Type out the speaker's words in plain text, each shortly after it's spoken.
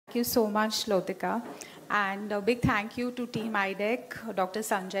Thank you so much, Lotika. And a big thank you to Team IDEC, Dr.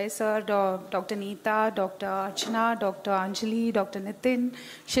 Sanjay sir, Dr. Neeta, Dr. Archana, Dr. Anjali, Dr. Nitin,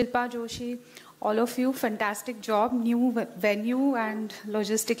 Shilpa Joshi, all of you, fantastic job, new venue and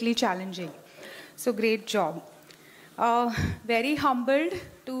logistically challenging. So great job. Very humbled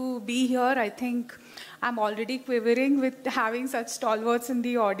to be here. I think I'm already quivering with having such stalwarts in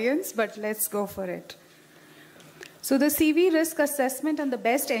the audience, but let's go for it. So the CV risk assessment and the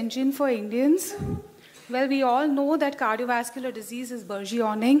best engine for Indians. Well, we all know that cardiovascular disease is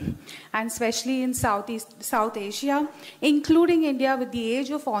burgeoning, and especially in South Asia, including India, with the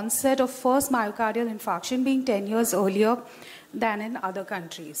age of onset of first myocardial infarction being 10 years earlier than in other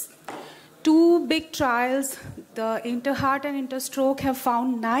countries. Two big trials, the InterHeart and InterStroke, have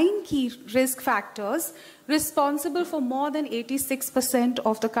found 9 key risk factors responsible for more than 86%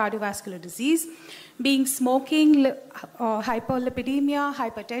 of the cardiovascular disease, being smoking, hyperlipidemia,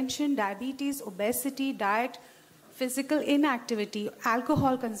 hypertension, diabetes, obesity, diet, physical inactivity,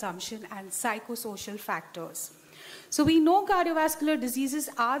 alcohol consumption, and psychosocial factors. So we know cardiovascular diseases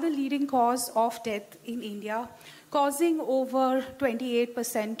are the leading cause of death in India, causing over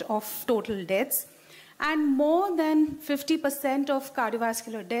 28% of total deaths, and more than 50% of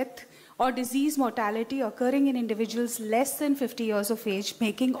cardiovascular death or disease mortality occurring in individuals less than 50 years of age,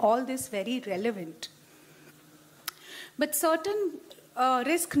 making all this very relevant. But certain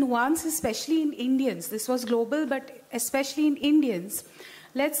risk nuance, especially in Indians, this was global, but especially in Indians,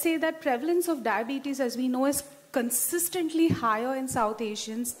 let's say that prevalence of diabetes, as we know, is consistently higher in South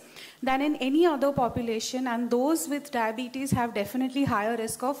Asians than in any other population, and those with diabetes have definitely higher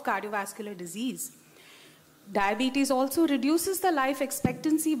risk of cardiovascular disease. Diabetes also reduces the life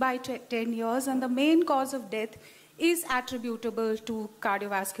expectancy by 10 years, and the main cause of death is attributable to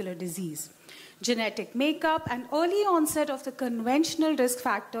cardiovascular disease. Genetic makeup and early onset of the conventional risk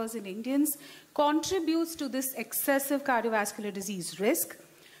factors in Indians contributes to this excessive cardiovascular disease risk.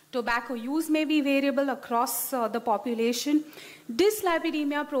 Tobacco use may be variable across the population.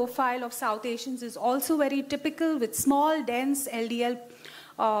 Dyslipidemia profile of South Asians is also very typical, with small, dense LDL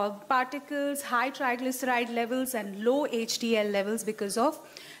particles, high triglyceride levels, and low HDL levels because of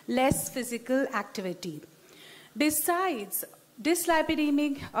less physical activity. Besides,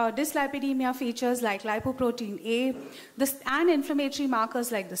 dyslipidemia features like lipoprotein A and inflammatory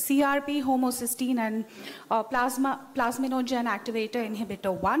markers like the CRP, homocysteine, and plasminogen activator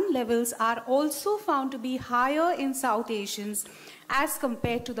inhibitor 1 levels are also found to be higher in South Asians as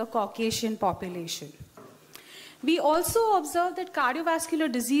compared to the Caucasian population. We also observe that cardiovascular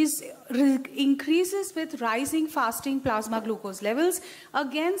disease increases with rising fasting plasma glucose levels,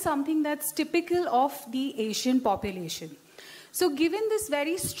 again something that's typical of the Asian population. So given this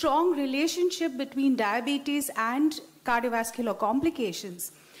very strong relationship between diabetes and cardiovascular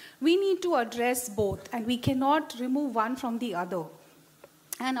complications, we need to address both, and we cannot remove one from the other.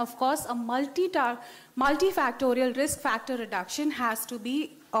 And of course, a multifactorial risk factor reduction has to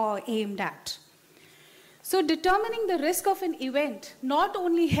be aimed at. So determining the risk of an event not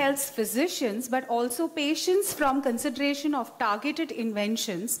only helps physicians but also patients from consideration of targeted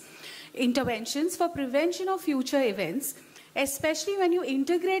interventions for prevention of future events, especially when you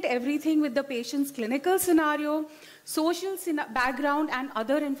integrate everything with the patient's clinical scenario, social background, and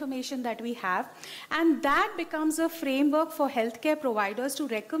other information that we have. And that becomes a framework for healthcare providers to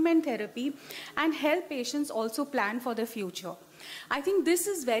recommend therapy and help patients also plan for the future. I think this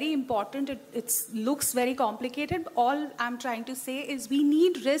is very important. It looks very complicated. All I'm trying to say is we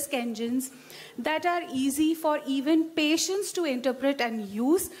need risk engines that are easy for even patients to interpret and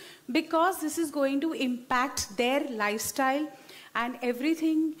use, because this is going to impact their lifestyle and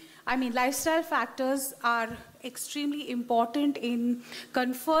everything. I mean, lifestyle factors are extremely important in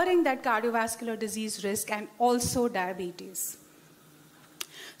conferring that cardiovascular disease risk and also diabetes.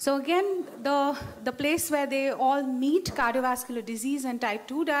 So again, the place where they all meet, cardiovascular disease and type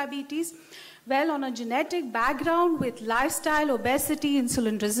 2 diabetes, well, on a genetic background with lifestyle, obesity,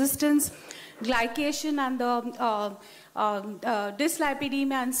 insulin resistance, glycation, and the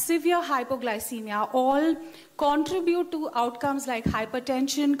dyslipidemia and severe hypoglycemia all contribute to outcomes like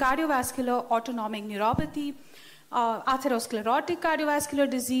hypertension, cardiovascular autonomic neuropathy, atherosclerotic cardiovascular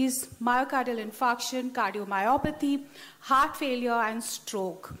disease, myocardial infarction, cardiomyopathy, heart failure, and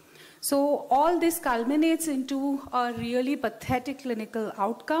stroke. So all this culminates into a really pathetic clinical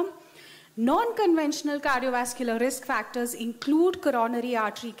outcome. Non-conventional cardiovascular risk factors include coronary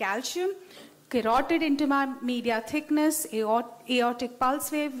artery calcium, carotid intima media thickness, aortic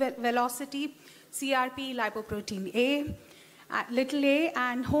pulse wave velocity, CRP, lipoprotein A, little a,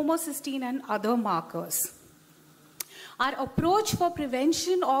 and homocysteine and other markers. Our approach for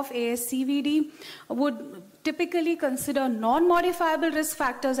prevention of ASCVD would typically consider non-modifiable risk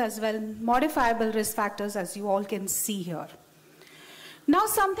factors as well as modifiable risk factors, as you all can see here. Now,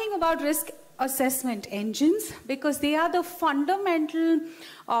 something about risk assessment engines, because they are the fundamental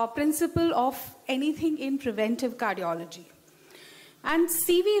principle of anything in preventive cardiology. And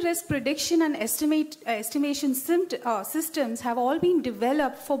CV risk prediction and estimation systems have all been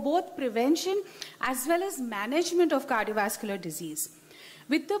developed for both prevention as well as management of cardiovascular disease.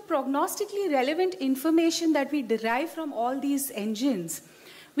 With the prognostically relevant information that we derive from all these engines,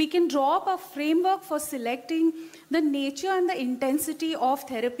 we can draw up a framework for selecting the nature and the intensity of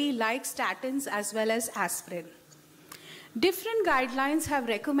therapy like statins as well as aspirin. Different guidelines have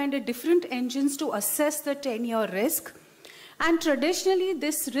recommended different engines to assess the 10-year risk. And traditionally,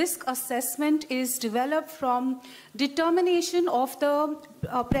 this risk assessment is developed from determination of the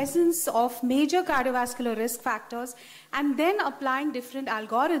presence of major cardiovascular risk factors and then applying different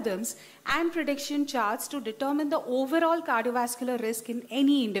algorithms and prediction charts to determine the overall cardiovascular risk in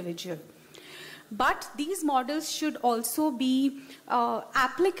any individual. But these models should also be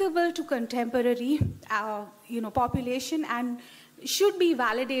applicable to contemporary population and should be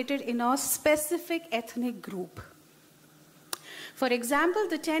validated in a specific ethnic group. For example,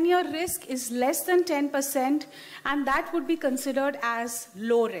 the 10-year risk is less than 10%, and that would be considered as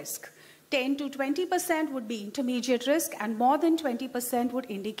low risk. 10 to 20% would be intermediate risk, and more than 20% would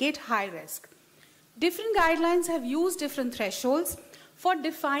indicate high risk. Different guidelines have used different thresholds for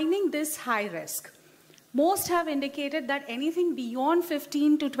defining this high risk. Most have indicated that anything beyond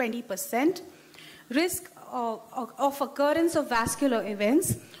 15 to 20% risk of occurrence of vascular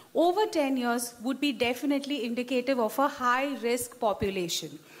events over 10 years would be definitely indicative of a high-risk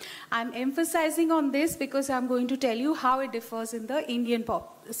population. I'm emphasizing on this because I'm going to tell you how it differs in the Indian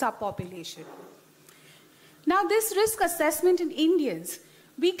subpopulation. Now, this risk assessment in Indians,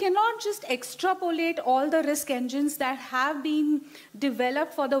 we cannot just extrapolate all the risk engines that have been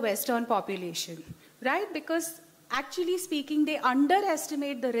developed for the Western population, right? Because actually speaking, they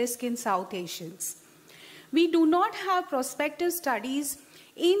underestimate the risk in South Asians. We do not have prospective studies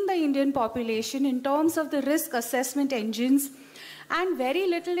in the Indian population in terms of the risk assessment engines, and very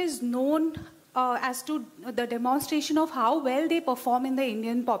little is known as to the demonstration of how well they perform in the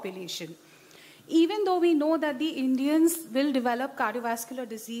Indian population. Even though we know that the Indians will develop cardiovascular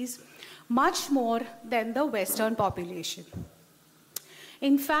disease much more than the Western population.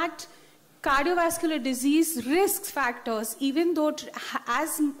 In fact, cardiovascular disease risk factors, even though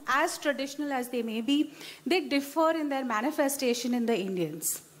as traditional as they may be, they differ in their manifestation in the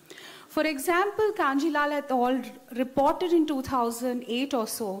Indians. For example, Kanjilal et al. Reported in 2008 or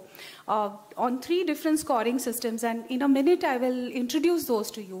so on 3 different scoring systems, and in a minute I will introduce those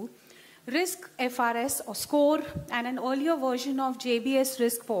to you. Risk FRS or score and an earlier version of JBS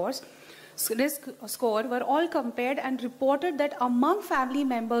risk score were all compared and reported that among family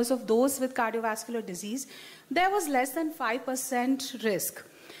members of those with cardiovascular disease, there was less than 5% risk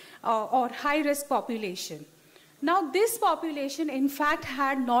or high-risk population. Now, this population, in fact,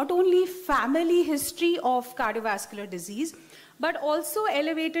 had not only family history of cardiovascular disease, but also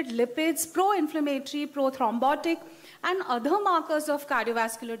elevated lipids, pro-inflammatory, pro-thrombotic, and other markers of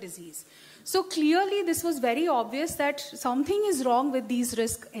cardiovascular disease. So clearly, this was very obvious that something is wrong with these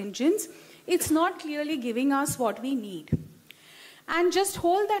risk engines. It's not clearly giving us what we need. And just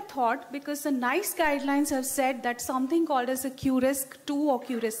hold that thought, because the NICE guidelines have said that something called as a QRISK 2 or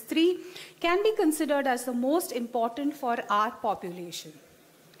QRISK 3 can be considered as the most important for our population.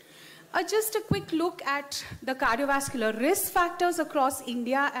 Just a quick look at the cardiovascular risk factors across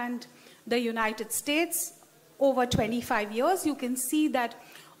India and the United States over 25 years. You can see that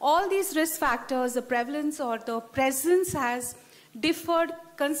all these risk factors, the prevalence or the presence has differed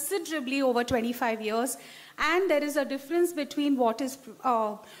considerably over 25 years, and there is a difference between what is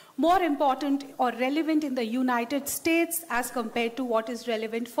more important or relevant in the United States as compared to what is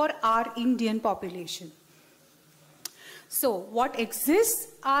relevant for our Indian population. So what exists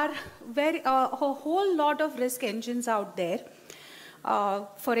are a whole lot of risk engines out there.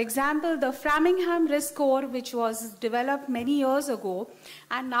 For example, the Framingham risk score, which was developed many years ago,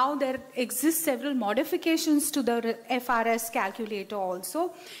 and now there exist several modifications to the FRS calculator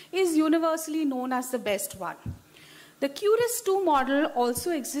also, is universally known as the best one. The QRISK-2 model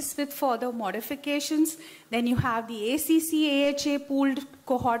also exists with further modifications. Then you have the ACC-AHA pooled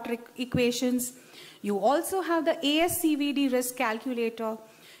cohort equations. You also have the ASCVD risk calculator.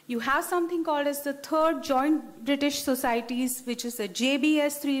 You have something called as the Third Joint British Societies, which is a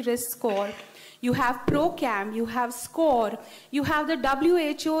JBS3 risk score. you have ProCam, you have SCORE, you have the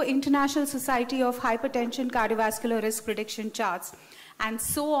WHO International Society of Hypertension Cardiovascular Risk Prediction charts, and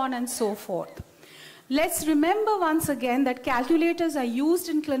so on and so forth. Let's remember once again that calculators are used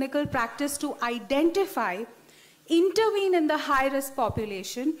in clinical practice to identify, intervene in the high-risk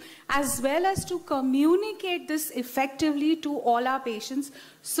population, as well as to communicate this effectively to all our patients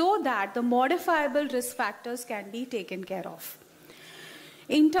so that the modifiable risk factors can be taken care of.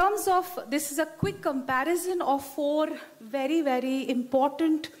 In terms of, this is a quick comparison of 4 very, very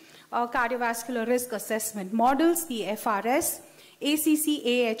important cardiovascular risk assessment models: the FRS,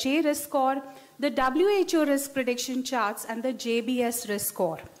 ACC-AHA risk score, the WHO risk prediction charts, and the JBS risk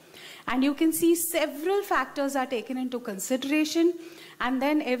score. And you can see several factors are taken into consideration, and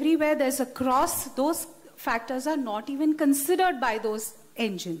then everywhere there's a cross, those factors are not even considered by those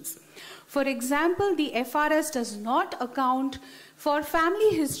engines. For example, the FRS does not account for family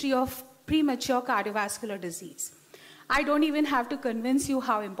history of premature cardiovascular disease. I don't even have to convince you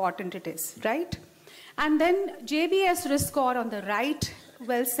how important it is, right? And then JBS risk score on the right,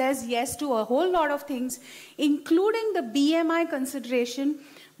 well, says yes to a whole lot of things, including the BMI consideration,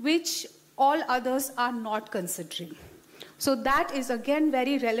 which all others are not considering. So that is again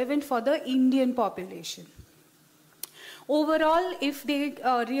very relevant for the Indian population. Overall, if they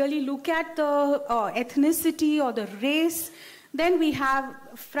really look at the ethnicity or the race, then we have,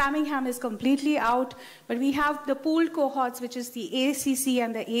 Framingham is completely out, but we have the pooled cohorts, which is the ACC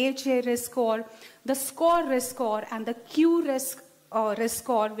and the AHA risk score, the SCORE risk score, and the Q risk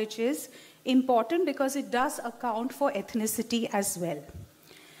score, which is important because it does account for ethnicity as well.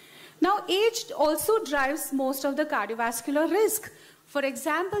 Now, age also drives most of the cardiovascular risk. For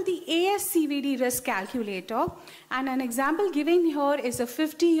example, the ASCVD risk calculator, and an example given here is a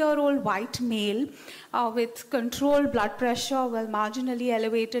 50-year-old white male with controlled blood pressure, well, marginally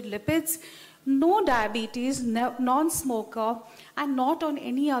elevated lipids, no diabetes, non-smoker, and not on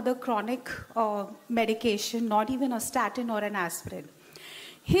any other chronic medication, not even a statin or an aspirin.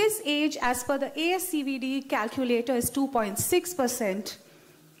 His age, as per the ASCVD calculator, is 2.6%.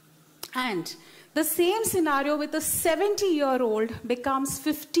 And the same scenario with a 70-year-old becomes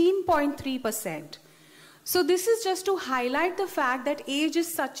 15.3%. So this is just to highlight the fact that age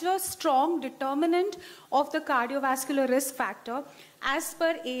is such a strong determinant of the cardiovascular risk factor as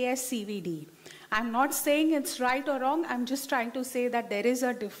per ASCVD. I'm not saying it's right or wrong, I'm just trying to say that there is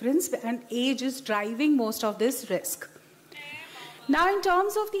a difference and age is driving most of this risk. Now, in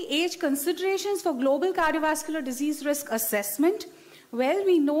terms of the age considerations for global cardiovascular disease risk assessment, well,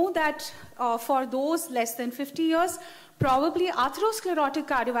 we know that for those less than 50 years, probably atherosclerotic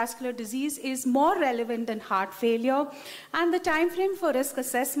cardiovascular disease is more relevant than heart failure, and the time frame for risk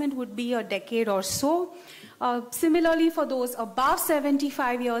assessment would be a decade or so. Similarly, for those above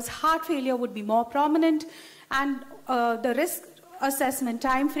 75 years, heart failure would be more prominent, and the risk assessment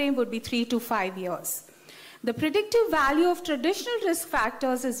time frame would be 3 to 5 years. The predictive value of traditional risk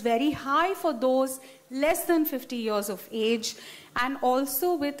factors is very high for those less than 50 years of age, and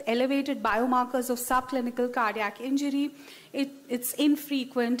also with elevated biomarkers of subclinical cardiac injury, it's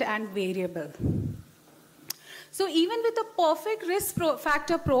infrequent and variable. So even with a perfect risk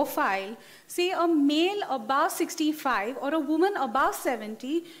factor profile, say a male above 65 or a woman above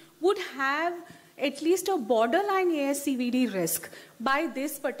 70 would have at least a borderline ASCVD risk by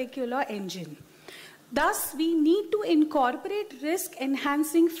this particular engine. Thus, we need to incorporate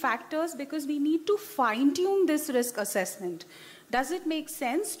risk-enhancing factors because we need to fine-tune this risk assessment. Does it make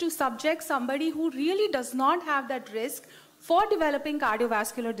sense to subject somebody who really does not have that risk for developing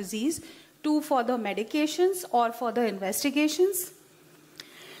cardiovascular disease to further medications or further investigations?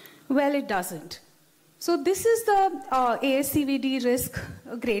 Well, it doesn't. So this is the ASCVD risk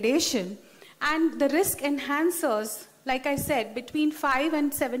gradation, and the risk enhancers, like I said, between 5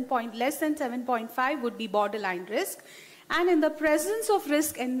 and 7 less than 7.5 would be borderline risk. And in the presence of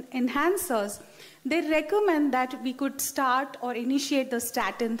risk enhancers, they recommend that we could start or initiate the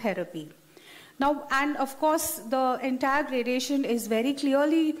statin therapy. Now, and of course, the entire gradation is very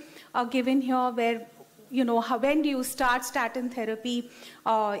clearly given here where, you know, when do you start statin therapy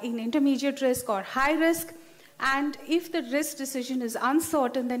in intermediate risk or high risk. And if the risk decision is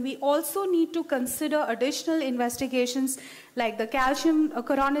uncertain, then we also need to consider additional investigations like the calcium,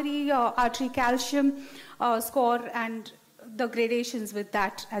 coronary artery calcium score and the gradations with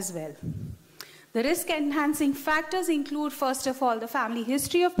that as well. The risk-enhancing factors include, first of all, the family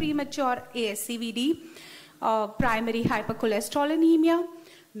history of premature ASCVD, primary hypercholesterolemia,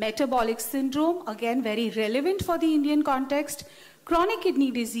 metabolic syndrome, again very relevant for the Indian context, chronic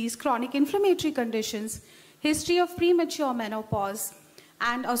kidney disease, chronic inflammatory conditions, history of premature menopause,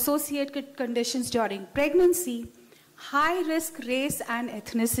 and associated conditions during pregnancy, high-risk race and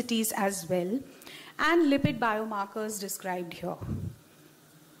ethnicities as well, and lipid biomarkers described here.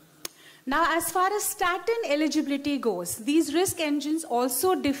 Now, as far as statin eligibility goes, these risk engines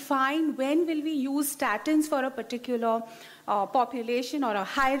also define when will we use statins for a particular population or a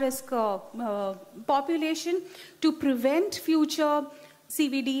high-risk population to prevent future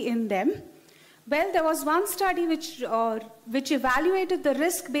CVD in them. Well, there was one study which evaluated the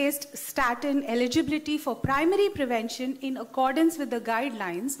risk-based statin eligibility for primary prevention in accordance with the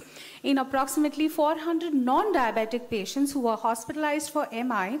guidelines in approximately 400 non-diabetic patients who were hospitalized for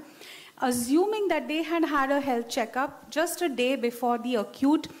MI, assuming that they had had a health checkup just a day before the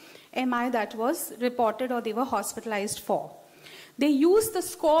acute MI that was reported or they were hospitalized for. They used the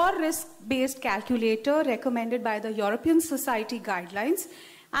SCORE risk-based calculator recommended by the European Society guidelines,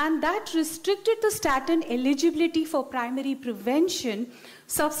 and that restricted the statin eligibility for primary prevention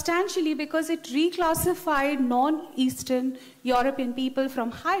substantially because it reclassified non-Eastern European people from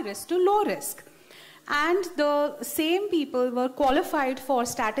high risk to low risk. And the same people were qualified for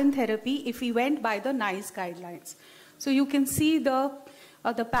statin therapy if we went by the NICE guidelines. So you can see the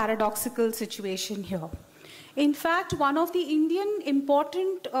paradoxical situation here. In fact, one of the Indian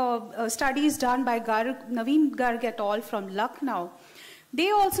important studies done by Naveen Garg et al. From Lucknow, they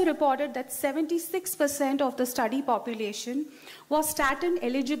also reported that 76% of the study population was statin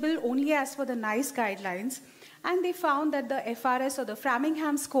eligible only as per the NICE guidelines, and they found that the FRS or the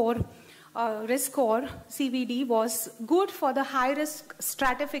Framingham score, risk score, CVD, was good for the high-risk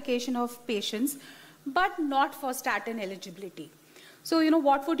stratification of patients, but not for statin eligibility. So, you know,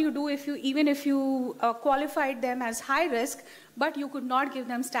 what would you do if you, even if you qualified them as high risk, but you could not give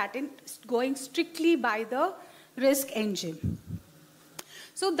them statin, going strictly by the risk engine?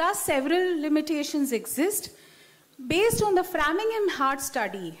 So thus several limitations exist. Based on the Framingham Heart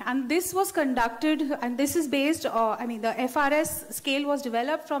study, and this was conducted, and this is based, the FRS scale was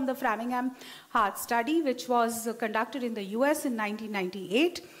developed from the Framingham Heart study, which was conducted in the US in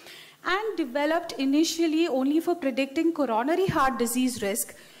 1998, and developed initially only for predicting coronary heart disease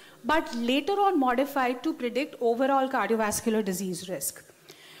risk, but later on modified to predict overall cardiovascular disease risk.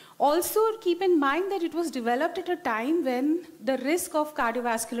 Also, keep in mind that it was developed at a time when the risk of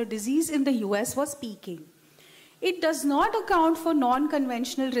cardiovascular disease in the US was peaking. It does not account for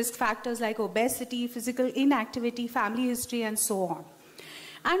non-conventional risk factors like obesity, physical inactivity, family history, and so on,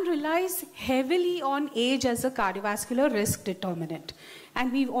 and relies heavily on age as a cardiovascular risk determinant.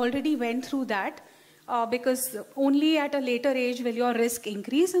 And we've already went through that because only at a later age will your risk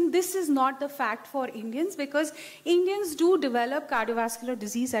increase, and this is not the fact for Indians because Indians do develop cardiovascular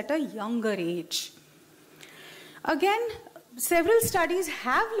disease at a younger age. Again, several studies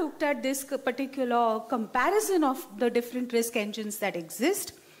have looked at this particular comparison of the different risk engines that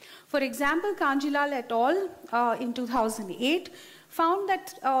exist. For example, Kanjilal et al. In 2008 found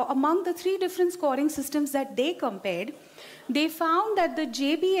that among the 3 different scoring systems that they compared, they found that the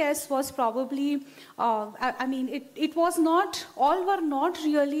JBS was probably, it was not, all were not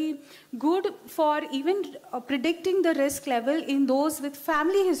really good for even predicting the risk level in those with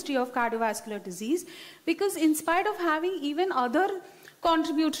family history of cardiovascular disease, because in spite of having even other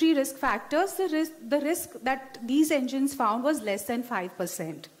contributory risk factors, the risk that these engines found was less than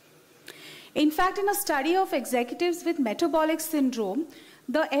 5%. In fact, in a study of executives with metabolic syndrome,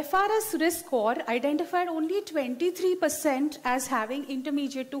 the FRS risk score identified only 23% as having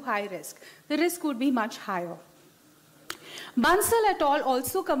intermediate to high risk. The risk would be much higher. Bansal et al.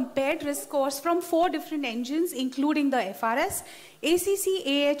 Also compared risk scores from 4 different engines, including the FRS,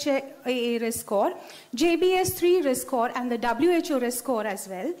 ACC-AHA risk score, JBS3 risk score, and the WHO risk score as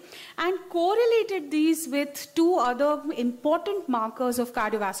well, and correlated these with 2 other important markers of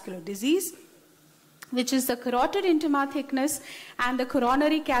cardiovascular disease, which is the carotid intima thickness and the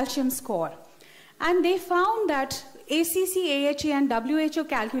coronary calcium score. And they found that ACC, AHA, and WHO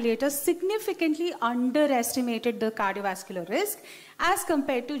calculators significantly underestimated the cardiovascular risk as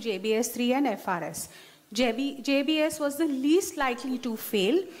compared to JBS3 and FRS. JBS was the least likely to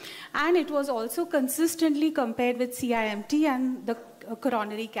fail, and it was also consistently compared with CIMT and the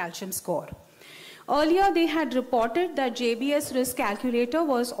coronary calcium score. Earlier, they had reported that JBS risk calculator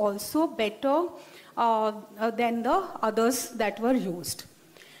was also better than the others that were used.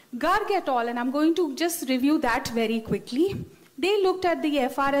 Garg et al., and I'm going to just review that very quickly. They looked at the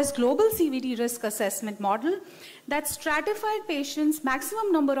FRS global CVD risk assessment model that stratified patients,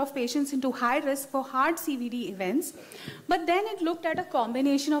 maximum number of patients into high risk for hard CVD events, but then it looked at a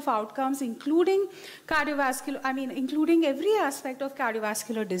combination of outcomes including cardiovascular, including every aspect of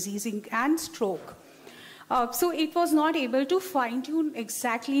cardiovascular disease and stroke. So it was not able to fine-tune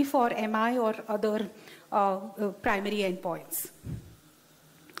exactly for MI or other primary endpoints.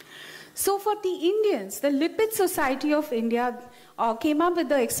 So for the Indians, the Lipid Society of India came up with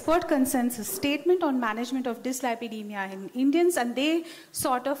the expert consensus statement on management of dyslipidemia in Indians, and they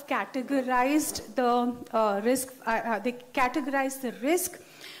sort of categorized the risk. They categorized the risk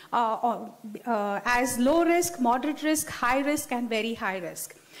as low risk, moderate risk, high risk, and very high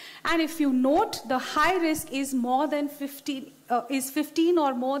risk. And if you note, the high risk is more than 15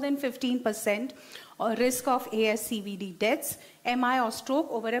 or more than 15% risk of ASCVD deaths, MI or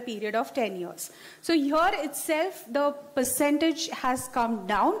stroke over a period of 10 years. So here itself, the percentage has come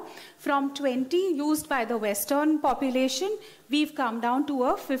down from 20 used by the Western population. We've come down to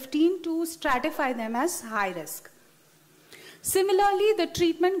a 15 to stratify them as high risk. Similarly, the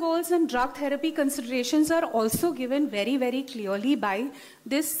treatment goals and drug therapy considerations are also given very, very clearly by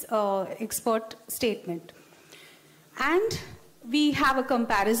this expert statement. And we have a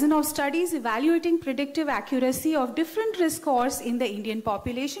comparison of studies evaluating predictive accuracy of different risk scores in the Indian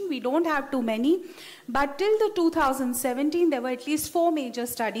population. We don't have too many, but till the 2017, there were at least 4 major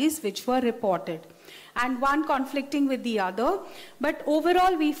studies which were reported, and one conflicting with the other. But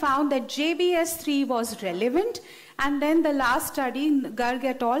overall, we found that JBS3 was relevant, and then the last study, Garg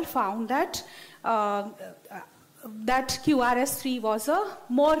et al. Found that that QRS3 was a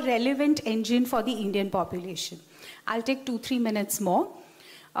more relevant engine for the Indian population. I'll take 2-3 minutes more.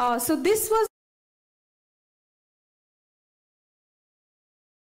 So this was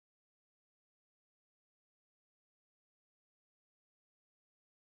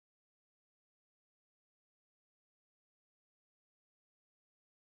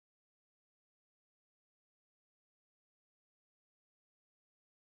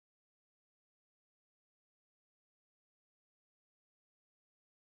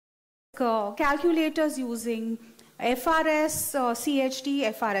calculators using FRS, CHD,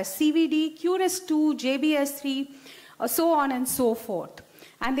 FRS, CVD, QRS2, JBS3, so on and so forth.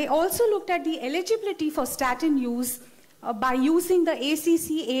 And they also looked at the eligibility for statin use by using the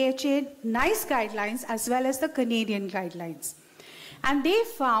ACC-AHA NICE guidelines as well as the Canadian guidelines. And they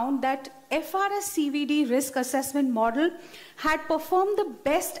found that FRS-CVD risk assessment model had performed the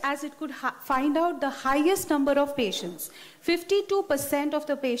best as it could find out the highest number of patients. 52% of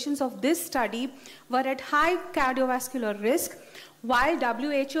the patients of this study were at high cardiovascular risk, while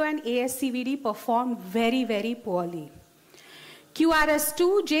WHO and ASCVD performed very, very poorly.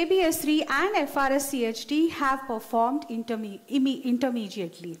 QRS2, JBS3, and FRS-CHD have performed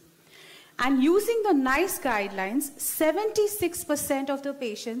intermediately. And using the NICE guidelines, 76% of the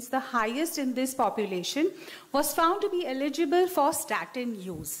patients, the highest in this population, was found to be eligible for statin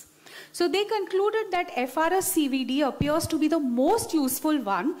use. So they concluded that FRS-CVD appears to be the most useful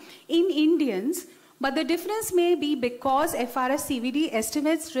one in Indians, but the difference may be because FRS-CVD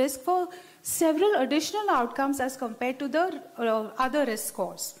estimates risk for several additional outcomes as compared to the other risk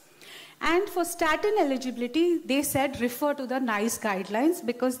scores. And for statin eligibility, they said refer to the NICE guidelines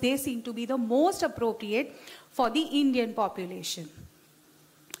because they seem to be the most appropriate for the Indian population.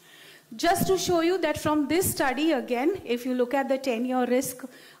 Just to show you that from this study, again, if you look at the 10-year risk,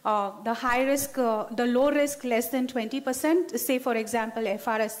 the high risk, the low risk less than 20%, say for example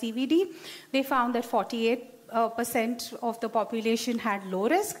FRS-CVD, they found that 48% of the population had low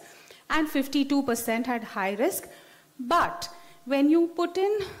risk and 52% had high risk. But when you put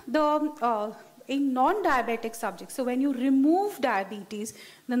in the in non-diabetic subjects, so when you remove diabetes,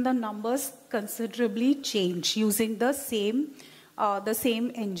 then the numbers considerably change using the same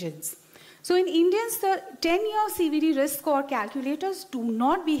engines. So in Indians, the 10-year CVD risk score calculators do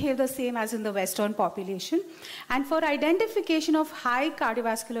not behave the same as in the Western population. And for identification of high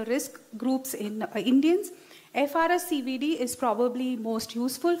cardiovascular risk groups in Indians, FRS-CVD is probably most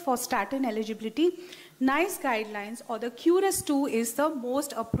useful for statin eligibility. NICE guidelines or the QRS2 is the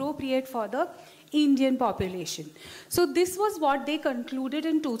most appropriate for the Indian population. So this was what they concluded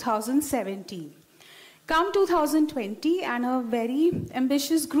in 2017. Come 2020, and a very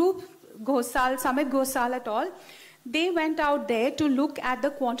ambitious group, Samit Ghosal et al., they went out there to look at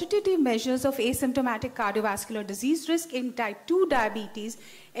the quantitative measures of asymptomatic cardiovascular disease risk in type 2 diabetes,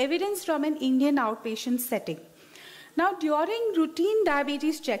 evidence from an Indian outpatient setting. Now, during routine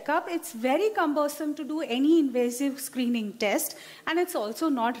diabetes checkup, it's very cumbersome to do any invasive screening test, and it's also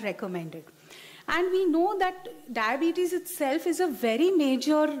not recommended. And we know that diabetes itself is a very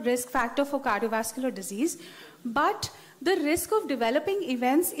major risk factor for cardiovascular disease, but the risk of developing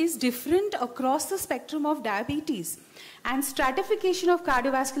events is different across the spectrum of diabetes. And stratification of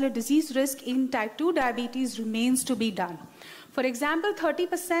cardiovascular disease risk in type 2 diabetes remains to be done. For example,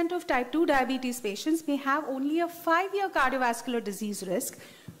 30% of type 2 diabetes patients may have only a 5-year cardiovascular disease risk,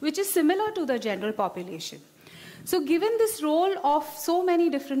 which is similar to the general population. So given this role of so many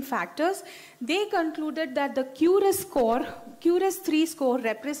different factors, they concluded that the QRIS-3 score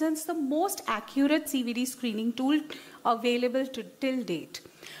represents the most accurate CVD screening tool available till date.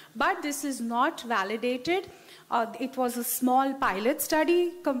 But this is not validated. It was a small pilot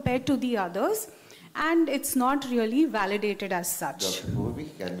study compared to the others, and it's not really validated as such. Dr. Purvi,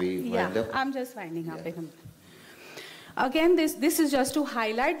 can we wind up? I'm just winding up. Again, this is just to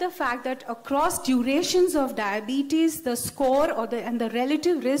highlight the fact that across durations of diabetes, the score and the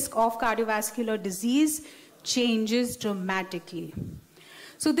relative risk of cardiovascular disease changes dramatically.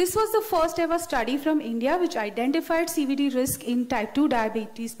 So this was the first ever study from India which identified CVD risk in type 2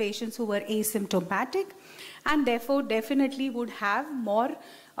 diabetes patients who were asymptomatic, and therefore definitely would have more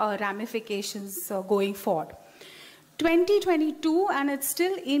ramifications going forward. 2022, and it's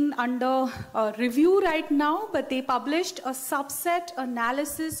still under review right now, but they published a subset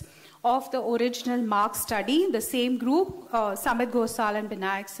analysis of the original MARC study, the same group, Samit Ghosal and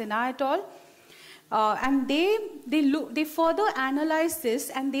Binayak Sinha et al. And they further analyzed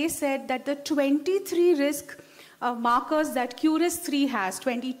this, and they said that the 23 risk markers that QRIS-3 has,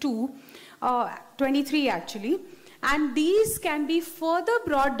 23 actually, and these can be further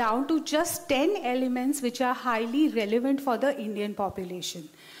brought down to just 10 elements which are highly relevant for the Indian population.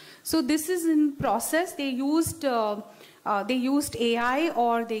 So this is in process. They used AI,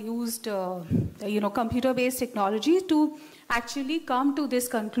 or they used computer-based technology to actually come to this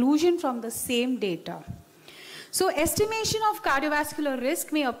conclusion from the same data. So estimation of cardiovascular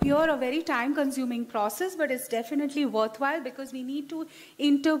risk may appear a very time-consuming process, but it's definitely worthwhile because we need to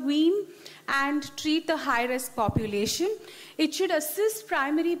intervene and treat the high-risk population. It should assist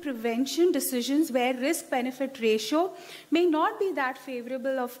primary prevention decisions where risk-benefit ratio may not be that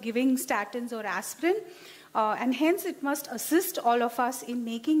favorable of giving statins or aspirin, and hence it must assist all of us in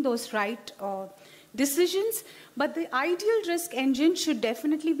making those right decisions. But the ideal risk engine should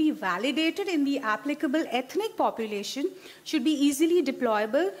definitely be validated in the applicable ethnic population, should be easily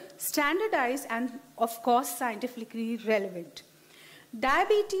deployable, standardized, and of course scientifically relevant.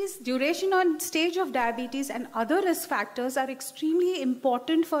 Diabetes, duration on stage of diabetes and other risk factors are extremely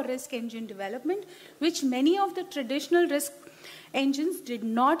important for risk engine development, which many of the traditional risk engines did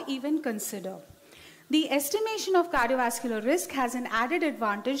not even consider. The estimation of cardiovascular risk has an added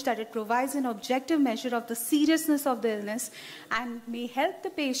advantage that it provides an objective measure of the seriousness of the illness and may help the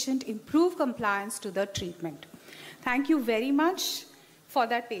patient improve compliance to the treatment. Thank you very much for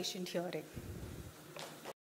that patient hearing.